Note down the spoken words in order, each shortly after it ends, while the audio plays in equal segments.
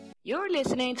You're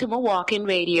listening to Mawalking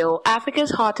Radio,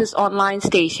 Africa's hottest online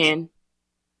station.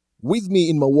 With me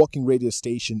in Mawalking Radio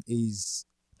station is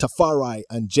Tafari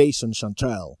and Jason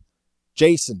Chantrell.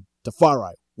 Jason,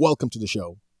 Tafari, welcome to the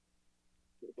show.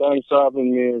 Thanks for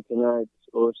having me here tonight,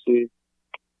 OC.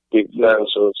 Big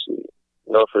thanks, OC.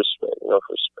 Enough respect.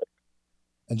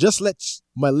 And just let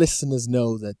my listeners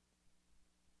know that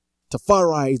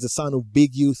Tafari is the son of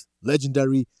Big Youth,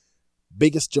 legendary,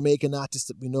 biggest Jamaican artist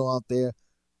that we know out there.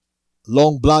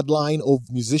 Long bloodline of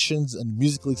musicians and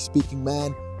musically speaking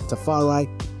man. Tafari,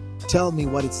 tell me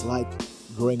what it's like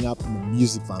growing up in a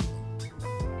music family.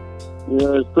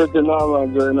 Yeah, it's pretty normal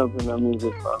growing up in a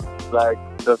music family. Like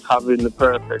just having the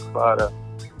perfect father.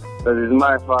 Because it's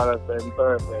my father, so I'm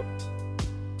perfect.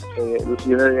 So,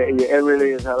 every day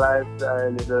is a lifestyle.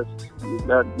 And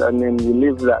then you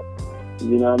live that.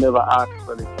 I never asked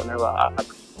for this. I never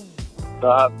asked.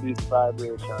 So I have this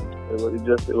vibration.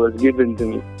 It was given to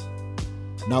me.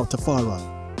 Now, Tafari,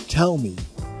 tell me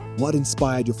what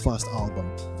inspired your first album,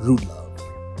 RUD Love?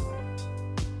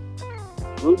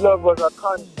 RUD Love was a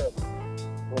concept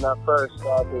when I first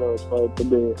started out for it to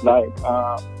be like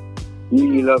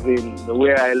me loving the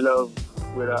way I love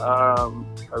with a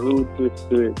rude twist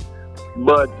to it.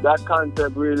 But that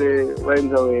concept really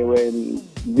went away when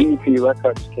BP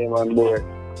Records came on board,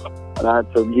 and I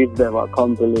had to give them a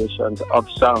compilation of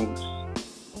songs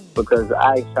because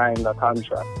I signed a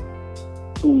contract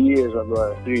 2 years ago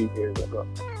or 3 years ago.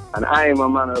 And I am a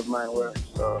man of my word,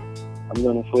 so I'm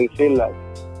going to fulfill that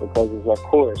because it's a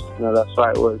course. That's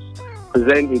why it was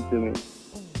presented to me.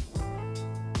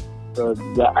 So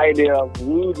the idea of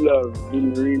RUD Love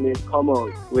didn't really come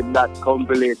out with that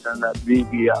compilation that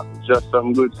BP have. It's just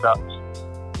some good songs.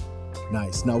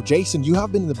 Nice. Now, Jason, you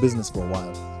have been in the business for a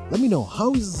while. Let me know,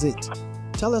 how is it?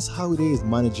 Tell us how it is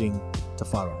managing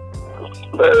Tafari.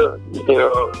 Well,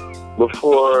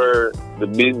 before the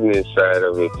business side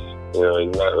of it,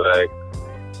 it's not like,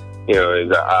 as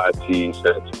an artist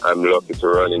that I'm lucky to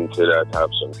run into that, have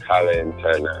some talent,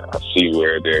 and I see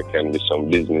where there can be some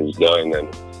business done.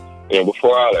 And,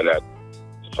 before all of that,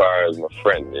 as far as my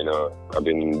friend, I've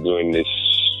been doing this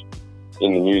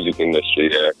in the music industry,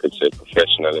 I could say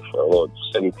professionally, for about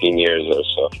 17 years or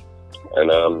so.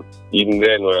 And even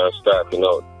then, when I was starting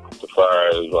out,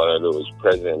 Tafari was one of those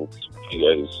present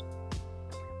figures,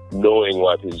 knowing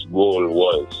what his goal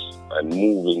was and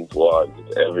moving towards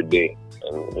it every day.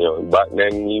 And, back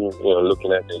then,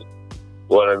 looking at it,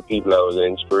 one of the people that was an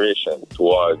inspiration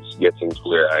towards getting to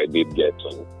where I did get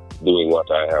and doing what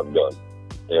I have done.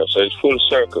 So it's full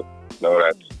circle now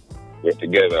that we're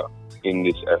together in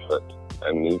this effort.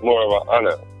 And it's more of an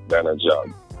honor than a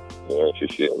job, if you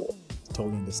feel me.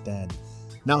 Totally understand.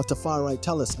 Now, Tafari,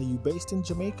 tell us, are you based in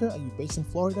Jamaica? Are you based in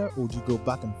Florida? Or do you go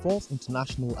back and forth,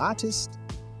 international artist?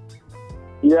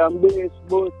 Yeah, I'm based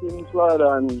both in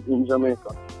Florida and in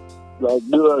Jamaica. Like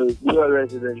dual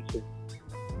residency.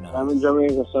 Nice. I'm in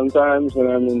Jamaica sometimes and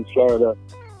I'm in Florida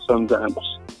sometimes.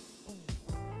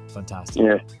 Fantastic.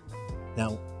 Yeah.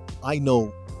 Now, I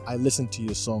know I listened to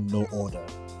your song No Order.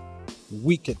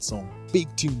 Wicked song. Big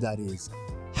tune that is.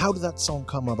 How did that song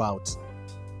come about?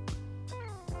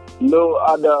 No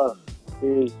Other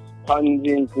is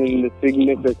pungent in the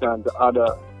significant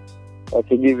other. Like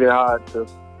to give your heart to.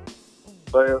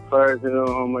 For her to know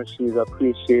how much she's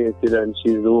appreciated and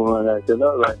she's the woman that you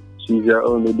love, and she's your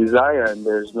only desire and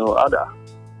there's no other.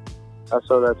 That's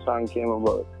how that song came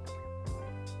about.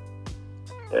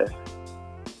 Yeah.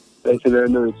 Let you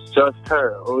know it's just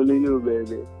her, only you,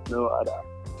 baby, no other.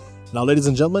 Now, ladies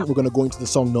and gentlemen, we're going to go into the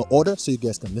song No Order so you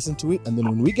guys can listen to it. And then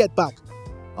when we get back,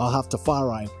 I'll have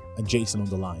Tafari and Jason on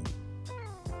the line.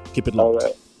 Keep it locked. All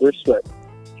right. Respect.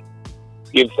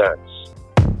 Give thanks.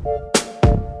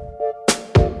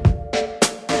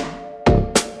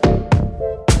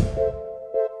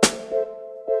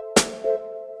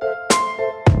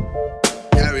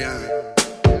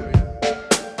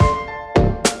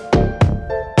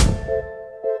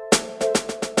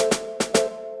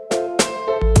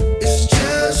 It's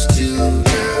just you,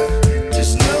 girl.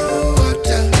 Just know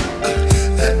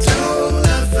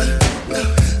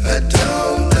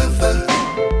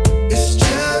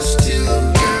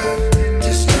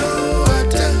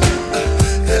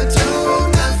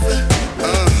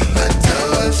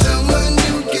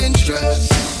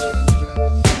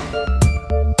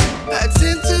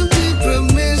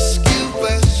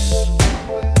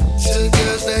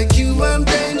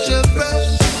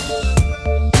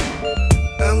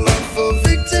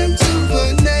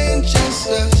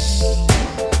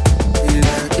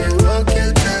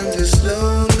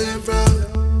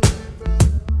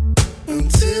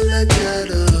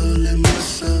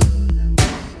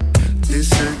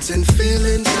certain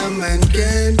feelings a man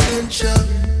can't control,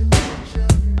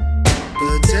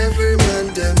 but every man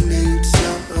them needs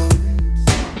some.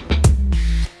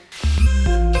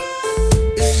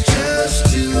 It's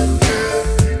just you, girl.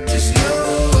 There's no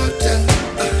other.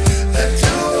 I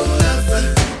don't love her.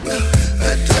 No, I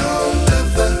don't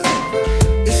love her.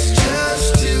 It's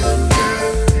just you,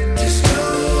 girl. There's no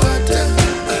other.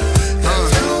 I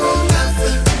don't love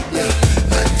her. No,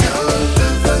 I don't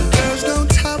love her. Girls don't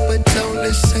talk but don't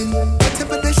listen.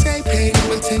 Whatever they say, pay no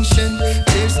attention.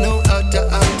 There's no other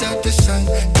under the sun.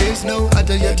 There's no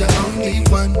other, you're the only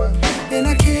one. And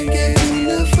I can't get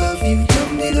enough of you.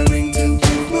 Don't need a ring to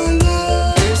prove my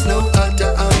love. There's no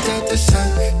other under the sun.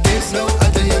 There's no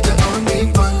other, you're the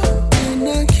only one. And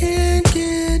I can't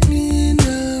get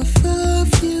enough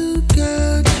of you,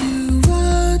 girl. You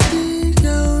are the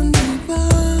only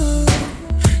one.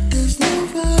 There's no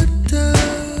other.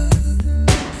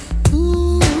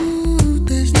 Ooh,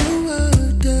 there's no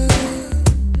other.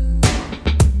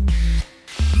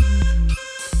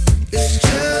 It's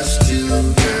just you,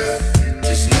 girl.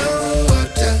 There's no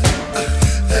other.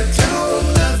 I don't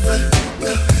love her.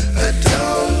 No, I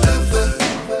don't love her.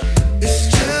 It's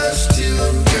just you,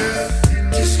 girl.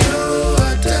 There's no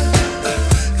other.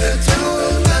 I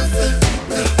don't love her.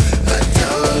 No, I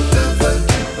don't love her.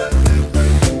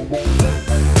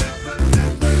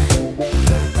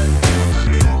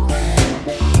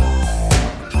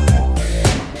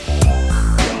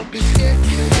 Don't be scared,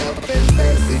 you know,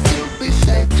 baby. You be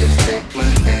safe, just take my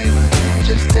hand.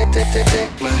 Just take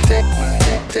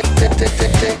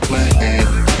my hand.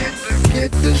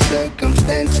 Get the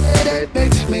circumstance that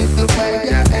makes me the way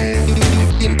I am. You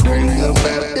can bring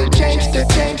about the change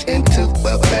into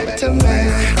a better man.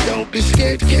 Don't be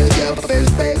scared, kill your face,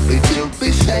 baby. You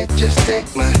be safe, just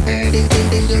take my hand.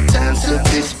 In your time to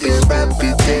despair, I'll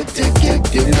be there to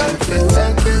keep you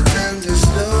confident. And to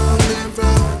slowly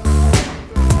roll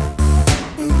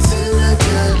until I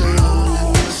get a hole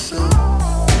in my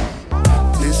soul.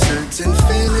 There's certain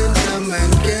feelings a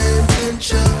man can't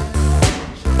control,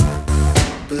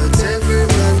 but every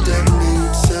man that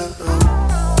needs a home.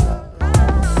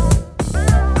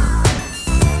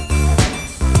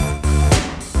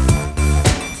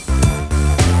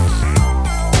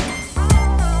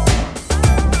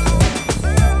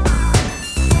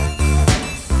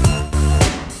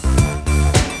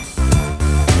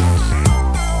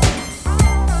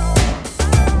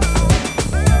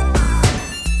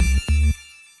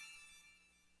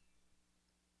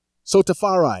 So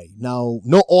Tafari, now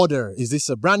No Order, is this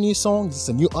a brand new song? Is this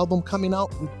a new album coming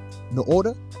out with No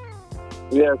Order?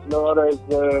 Yes, No ODDA is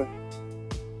the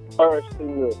first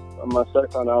single on my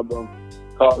second album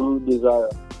called RUD3 DESIRE.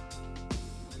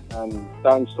 And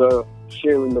thanks for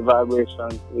sharing the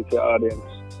vibration with your audience.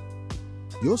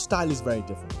 Your style is very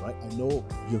different, right? I know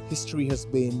your history has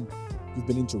been, you've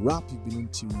been into rap, you've been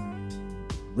into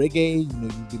reggae,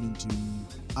 you've been into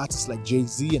artists like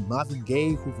Jay-Z and Marvin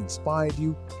Gaye who've inspired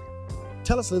you.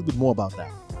 Tell us a little bit more about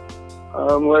that.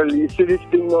 Well, you see this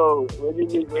thing now, when you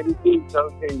do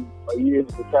something for years,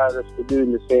 the characters are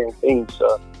doing the same thing.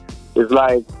 So it's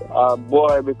like a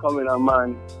boy becoming a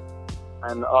man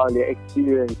and all your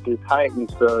experience is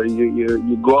heightened. So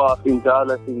you go off into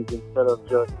other things instead of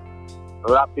just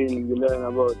rapping. You learn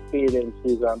about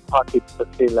cadences and pockets to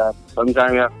fill up.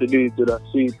 Sometimes you have to do it with a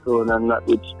sweet tone and not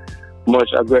with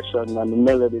much aggression, and the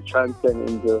melody transcend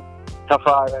into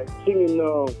Tafari singing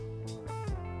now.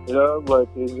 But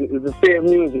it's the same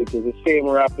music, it's the same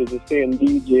rap, it's the same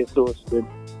DJ toasted.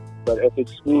 But if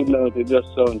it's smooth now, it just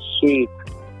sounds sweet,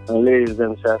 and ladies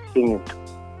them start singing.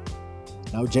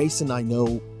 Now, Jason, I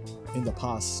know in the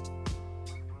past,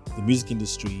 the music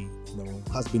industry,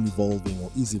 has been evolving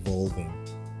or is evolving.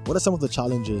 What are some of the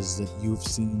challenges that you've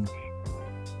seen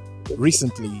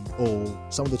recently, or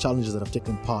some of the challenges that have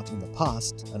taken part in the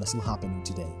past and are still happening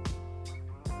today?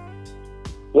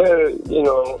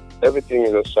 Well, everything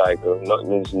is a cycle.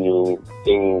 Nothing is new.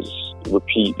 Things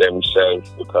repeat themselves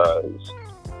because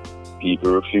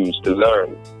people refuse to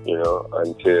learn,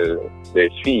 until they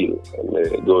feel and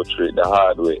they go through it the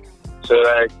hard way. So,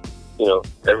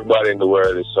 everybody in the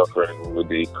world is suffering with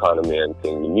the economy and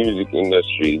things. The music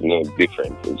industry is no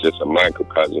different. It's just a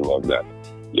microcosm of that.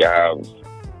 You have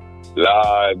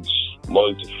large,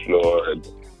 multi-floored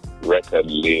record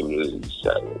labels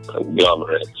and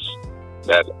conglomerates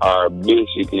that are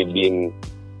basically being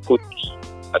put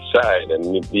aside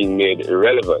and being made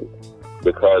irrelevant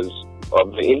because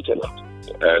of the internet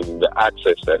and the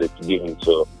access that it's given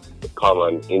to the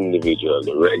common individual,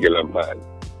 the regular man,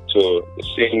 to the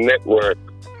same network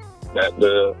that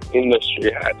the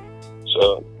industry had.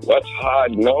 So what's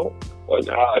hard now? What's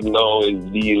hard now is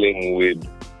dealing with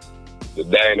the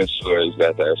dinosaurs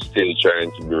that are still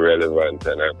trying to be relevant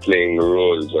and are playing the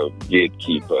roles of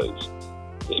gatekeepers,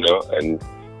 and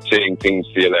saying things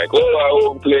feel like, I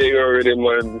won't play your rhythm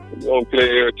and won't play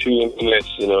your tune unless,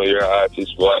 your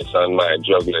artist's voice on my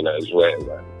juggling as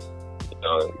well.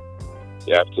 And,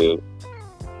 you have to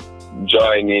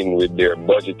join in with their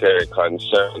budgetary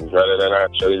concerns rather than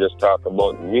actually just talk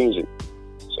about music.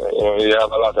 So, you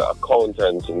have a lot of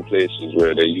accountants in places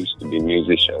where there used to be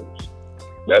musicians.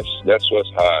 That's what's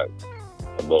hard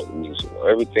about music.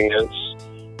 Everything else,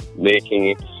 making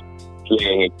it,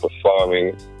 playing it, performing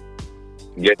it,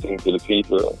 getting to the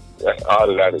people, all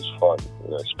of that is fun,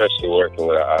 especially working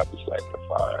with an artist like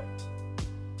Tafari.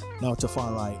 Now,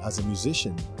 Tafari, as a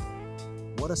musician,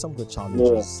 what are some of the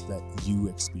challenges that you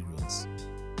experience?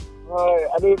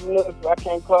 I don't even know if I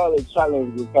can call it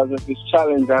challenge, because if it's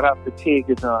challenge, I'd have to take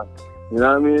it on. You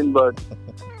know what I mean? But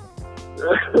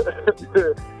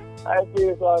I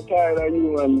face all kind of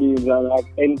human beings and I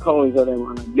encounter them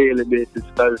on a daily basis,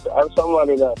 because I'm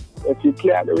somebody that if you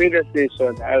play at the radio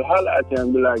station, I'll holler at you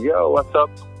and be like, yo, what's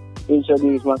up?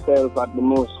 Introduce myself at the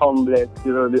most humblest,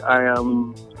 I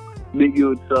am Big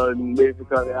Youth son.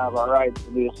 Basically, I have a right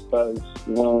to this because,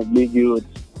 Big Youth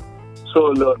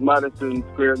sold out Madison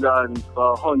Square Garden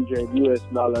for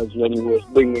 $100 when he was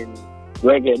bringing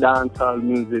reggae dancehall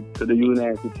music to the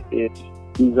United States.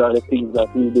 These are the things that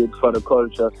he did for the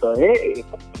culture. So, hey,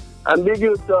 I'm Big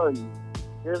Youth son.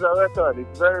 Here's a record.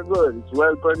 It's very good. It's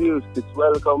well produced. It's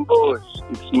well composed.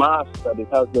 It's mastered. It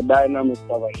has the dynamics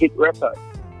of a hit record.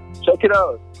 Check it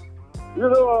out. We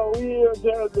here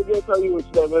tell the ghetto youth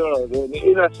them, the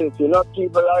inner city, not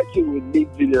people like you with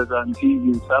big videos on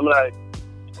TV. So I'm like,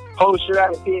 how should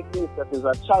I take this? That is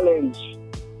a challenge.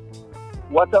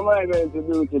 What am I going to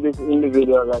do to this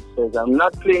individual that says, I'm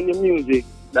not playing the music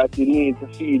that you need to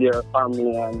feed your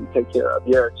family and take care of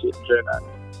your children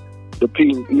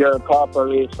and your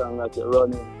corporation that you're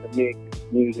running to make this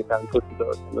music and put it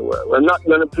out in the world. We're not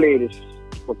going to play this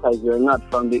because you're not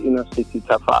from the inner city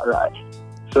Tafari.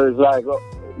 So it's like,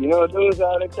 those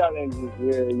are the challenges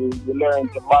where you learn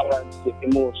to balance the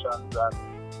emotions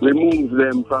and remove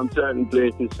them from certain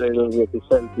places so you don't get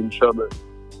yourself in trouble.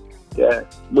 Yeah,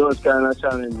 those kind of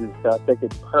challenges, I take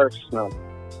it personal.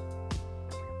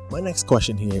 My next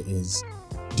question here is,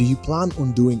 do you plan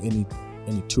on doing any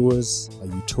tours? Are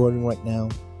you touring right now?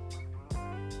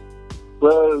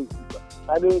 Well,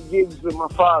 I do gigs with my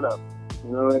father.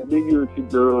 Big Youth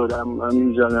hit the road. I'm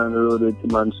usually on the road with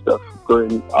him and stuff,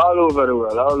 going all over the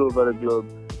world, all over the globe.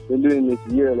 We're doing this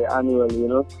yearly, annually,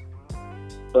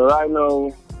 So right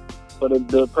now, for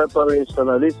the preparation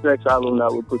of this next album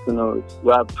that we're putting out,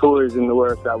 we have tours in the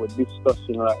works that we're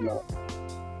discussing right now.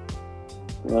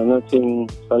 Nothing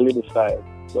solidified,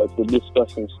 but we're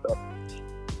discussing stuff.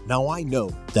 Now I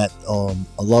know that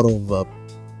a lot of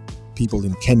people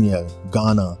in Kenya,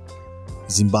 Ghana,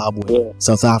 Zimbabwe,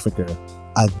 South Africa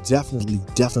are definitely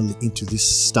into this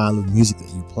style of music that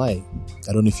you play.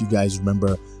 I don't know if you guys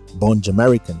remember Born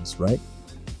Jamaicans, right?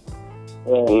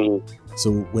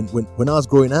 So when I was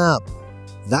growing up,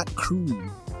 that crew,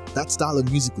 that style of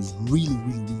music was really,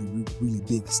 really, really, really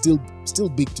big. Still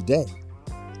big today.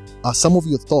 Are some of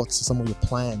your thoughts, some of your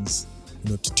plans,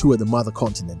 to tour the mother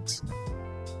continent?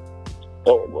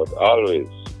 Oh, but always.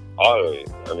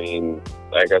 I mean,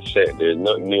 like I said, there's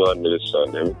nothing new under the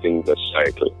sun. Everything's a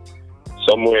cycle.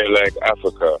 Somewhere like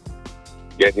Africa,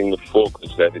 getting the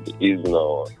focus that it is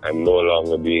now and no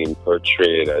longer being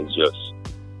portrayed as just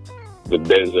the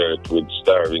desert with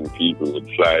starving people with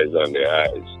flies on their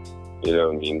eyes. You know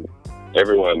what I mean?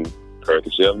 Everyone,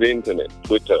 courtesy of the internet,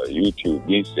 Twitter, YouTube,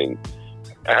 these things,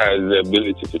 has the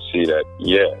ability to see that,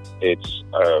 it's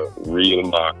a real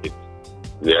market.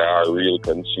 There are real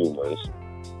consumers,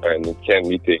 and it can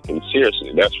be taken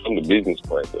seriously. That's from the business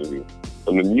point of view.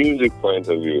 From the music point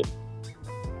of view,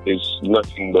 it's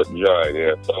nothing but joy.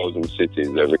 There are 1,000 cities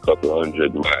every couple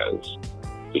 100 miles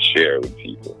to share with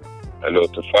people. I know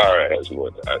Tafari has more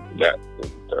to add to that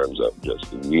in terms of just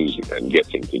the music and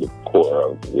getting to the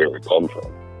core of where we come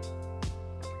from.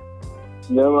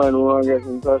 Yeah, man, we want to get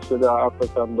in touch with our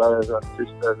African brothers and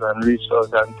sisters and reach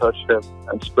out and touch them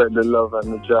and spread the love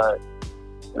and the joy,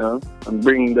 and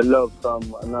bring the love from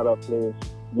another place,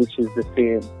 which is the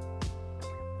same.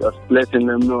 Just letting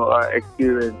them know our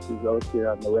experiences out here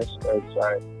on the West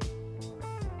side.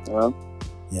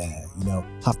 Yeah,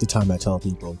 half the time I tell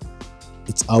people,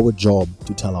 it's our job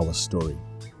to tell our story.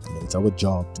 It's our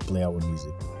job to play our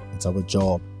music. It's our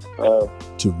job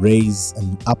to raise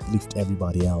and uplift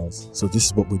everybody else. So this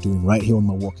is what we're doing right here on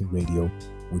Mawalking Radio.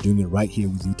 We're doing it right here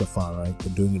with you, Tafari.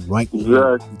 We're doing it right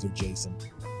here with you, Jason.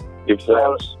 If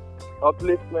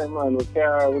upliftment, man. We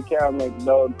can't make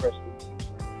down press.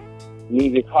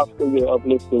 Music has to be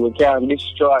uplifting. We can't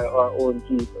destroy our own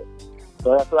people.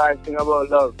 So that's why I sing about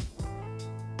love.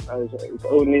 It's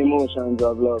only emotions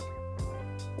of love.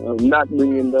 I'm not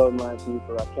bringing down my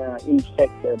people. I can't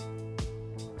infect them.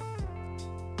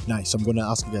 Nice. I'm going to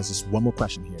ask you guys just one more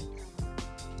question here.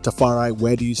 Tafari,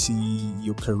 where do you see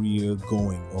your career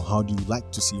going, or how do you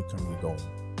like to see your career going?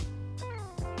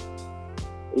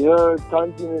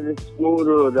 Continue this smooth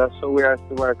road. That's where I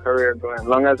see my career going. As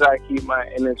long as I keep my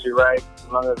energy right, as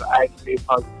long as I stay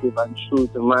positive and true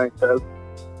to myself,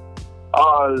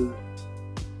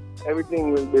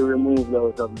 everything will be removed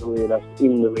out of the way that's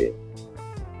in the way.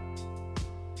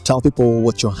 Tell people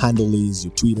what your handle is,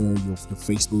 your Twitter, your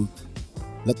Facebook.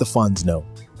 Let the fans know.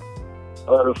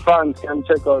 The fans can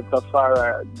check out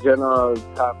Tafari, General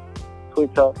Taf,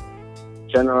 Twitter,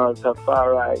 General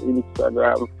Tafari,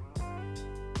 Instagram,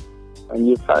 and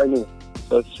you find me.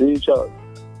 Just reach out.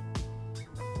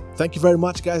 Thank you very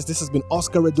much, guys. This has been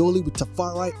Oscar Radoli with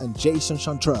Tafari and Jason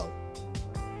Chantrell.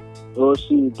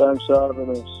 Thanks for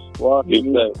having us.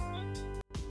 Big time.